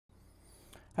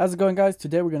How's it going, guys?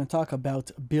 Today we're going to talk about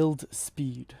build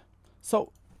speed.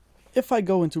 So if I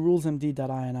go into rules.ini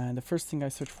and the first thing I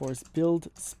search for is build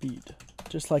speed,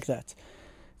 just like that,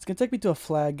 it's going to take me to a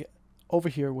flag over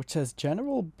here which says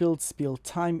general build speed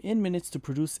time in minutes to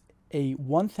produce a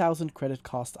 1000 credit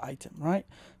cost item, right?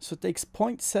 So it takes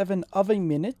 0.7 of a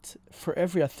minute for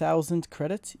every 1000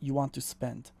 credits you want to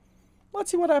spend.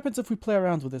 Let's see what happens if we play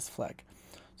around with this flag.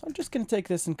 So I'm just going to take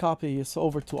this and copy this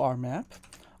over to our map.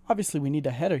 Obviously, we need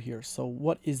a header here. So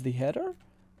what is the header?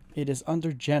 It is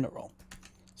under general.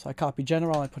 So I copy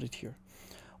general, I put it here.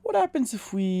 What happens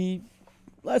if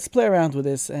let's play around with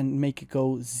this and make it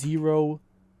go 0,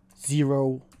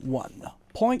 0, 1.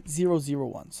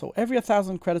 0.001. So every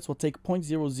 1000 credits will take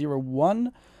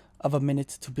 0.001 of a minute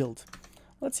to build.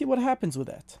 Let's see what happens with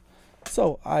that.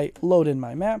 So I load in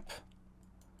my map,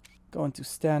 go into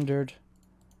standard,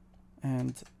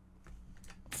 and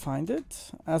find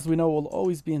it. As we know, it will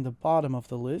always be in the bottom of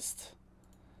the list.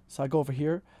 So I go over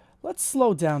here. Let's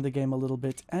slow down the game a little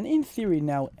bit. And in theory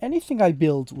now, anything I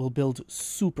build will build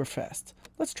super fast.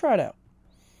 Let's try it out.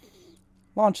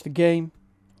 Launch the game.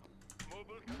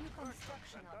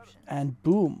 And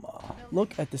boom.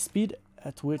 Look at the speed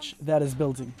at which that is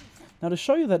building. Now to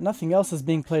show you that nothing else is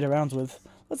being played around with,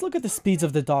 let's look at the speeds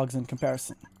of the dogs in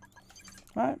comparison.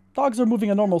 Right? Dogs are moving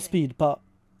at normal speed, but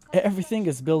everything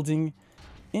is building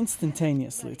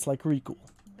instantaneously. It's like really cool.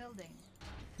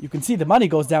 You can see the money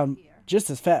goes down just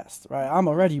as fast, right? I'm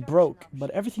already broke, but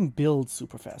everything builds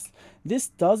super fast. This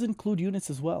does include units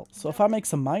as well. So if I make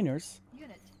some miners,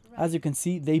 as you can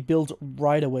see, they build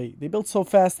right away. They build so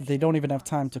fast that they don't even have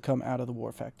time to come out of the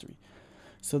war factory.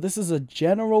 So this is a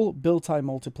general build time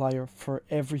multiplier for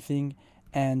everything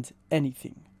and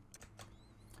anything.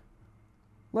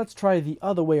 Let's try the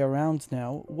other way around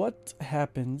now. What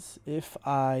happens if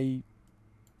I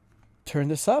turn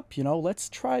this up? You know, let's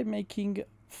try making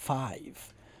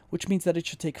 5, which means that it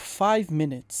should take 5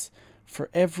 minutes for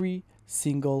every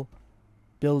single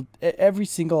build, every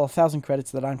single 1000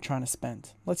 credits that I'm trying to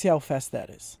spend. Let's see how fast that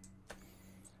is.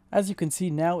 As you can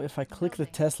see now, if I click the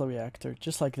Tesla reactor,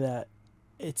 just like that,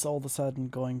 it's all of a sudden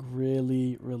going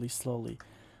really, really slowly.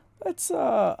 Let's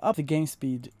up the game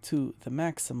speed to the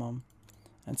maximum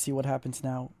and see what happens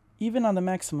now. Even on the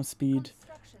maximum speed,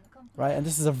 right, and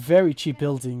this is a very cheap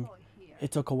building,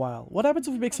 it took a while. What happens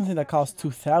if we make something that costs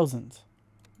 2000?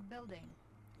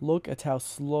 Look at how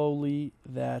slowly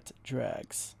that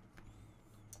drags.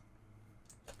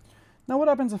 Now what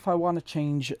happens if I want to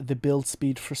change the build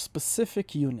speed for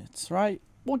specific units, right?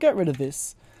 We'll get rid of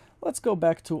this. Let's go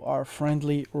back to our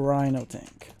friendly Rhino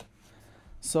tank.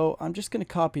 So I'm just going to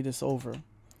copy this over.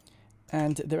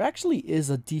 And there actually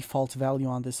is a default value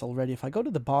on this already. If I go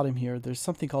to the bottom here, there's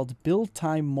something called build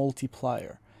time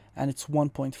multiplier, and it's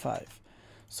 1.5.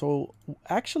 So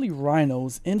actually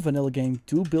rhinos in vanilla game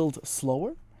do build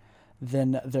slower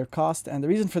than their cost, and the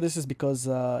reason for this is because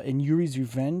in Yuri's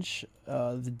Revenge,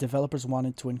 the developers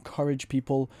wanted to encourage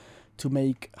people to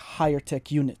make higher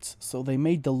tech units. So they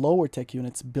made the lower tech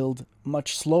units build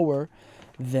much slower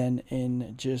than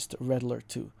in just Red Alert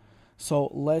 2. So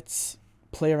let's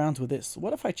play around with this.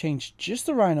 What if I change just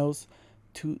the rhinos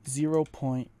to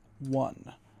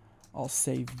 0.1? I'll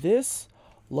save this,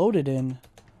 load it in.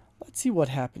 Let's see what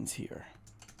happens here.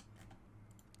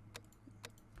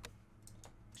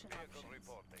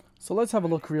 So let's have a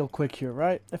look real quick here,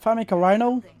 right? If I make a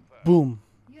rhino, boom,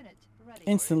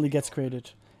 instantly gets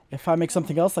created. If I make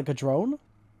something else like a drone,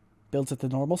 builds at the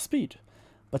normal speed.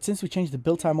 But since we changed the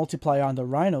build time multiplier on the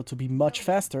rhino to be much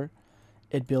faster,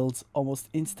 it builds almost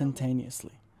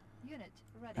instantaneously.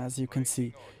 As you can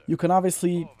see, you can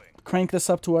obviously crank this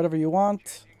up to whatever you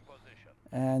want,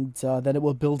 and then it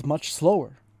will build much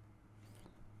slower.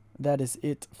 That is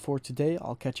it for today.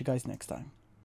 I'll catch you guys next time.